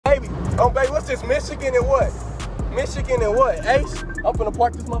Oh, baby, what's this, Michigan and what? Michigan and what? Ace? I'm finna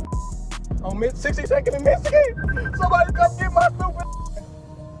park this motherfucker on 62nd in Michigan. Somebody come get my stupid.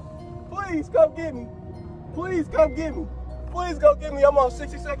 Please come get me. Please come get me. Please go get me. I'm on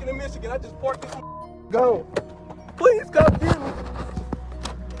 62nd in Michigan. I just parked this. Go. Please come get me.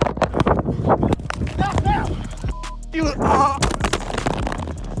 Stop now.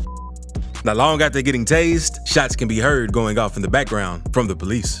 Not long after getting tased, shots can be heard going off in the background from the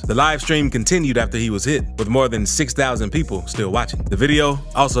police. The live stream continued after he was hit, with more than 6,000 people still watching. The video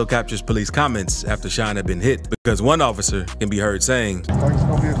also captures police comments after Sean had been hit, because one officer can be heard saying, "Like it's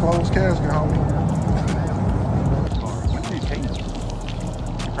gonna be a closed casket, homie." When did he tase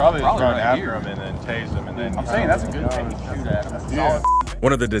him? He probably run after him and then tase him, and then. I'm saying that's a good thing to shoot at him. That's solid.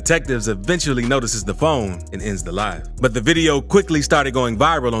 One of the detectives eventually notices the phone and ends the live. But the video quickly started going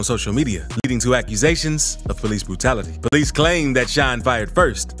viral on social media, leading to accusations of police brutality. Police claimed that Sean fired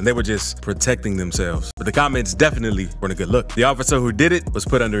first, and they were just protecting themselves. But the comments definitely weren't a good look. The officer who did it was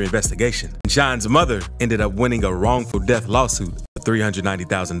put under investigation. And Sean's mother ended up winning a wrongful death lawsuit for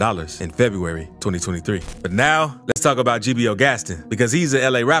 $390,000 in February 2023. But now, let's talk about GBO Gaston, because he's a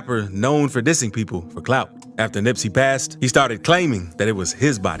LA rapper known for dissing people for clout. After Nipsey passed, he started claiming that it was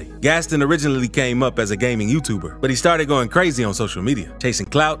his body. Gaston originally came up as a gaming YouTuber, but he started going crazy on social media, chasing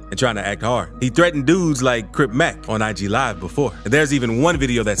clout and trying to act hard. He threatened dudes like Crip Mac on IG Live before. And there's even one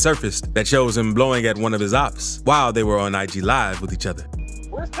video that surfaced that shows him blowing at one of his ops while they were on IG Live with each other.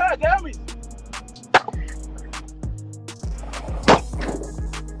 Where's Ty Dammy?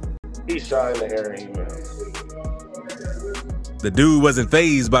 He's shot in the air, man. The dude wasn't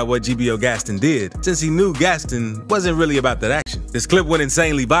fazed by what GBO Gaston did, since he knew Gaston wasn't really about that action. This clip went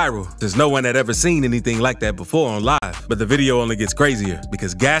insanely viral, since no one had ever seen anything like that before on live. But the video only gets crazier,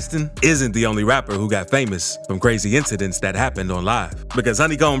 because Gaston isn't the only rapper who got famous from crazy incidents that happened on live. Because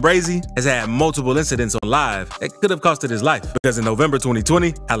Honeycomb Brazy has had multiple incidents on live that could have costed his life. Because in November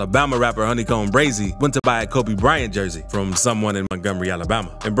 2020, Alabama rapper Honeycomb Brazy went to buy a Kobe Bryant jersey from someone in Montgomery,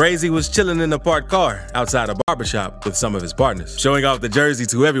 Alabama. And Brazy was chilling in a parked car outside a barbershop with some of his partners, showing off the jersey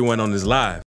to everyone on his live.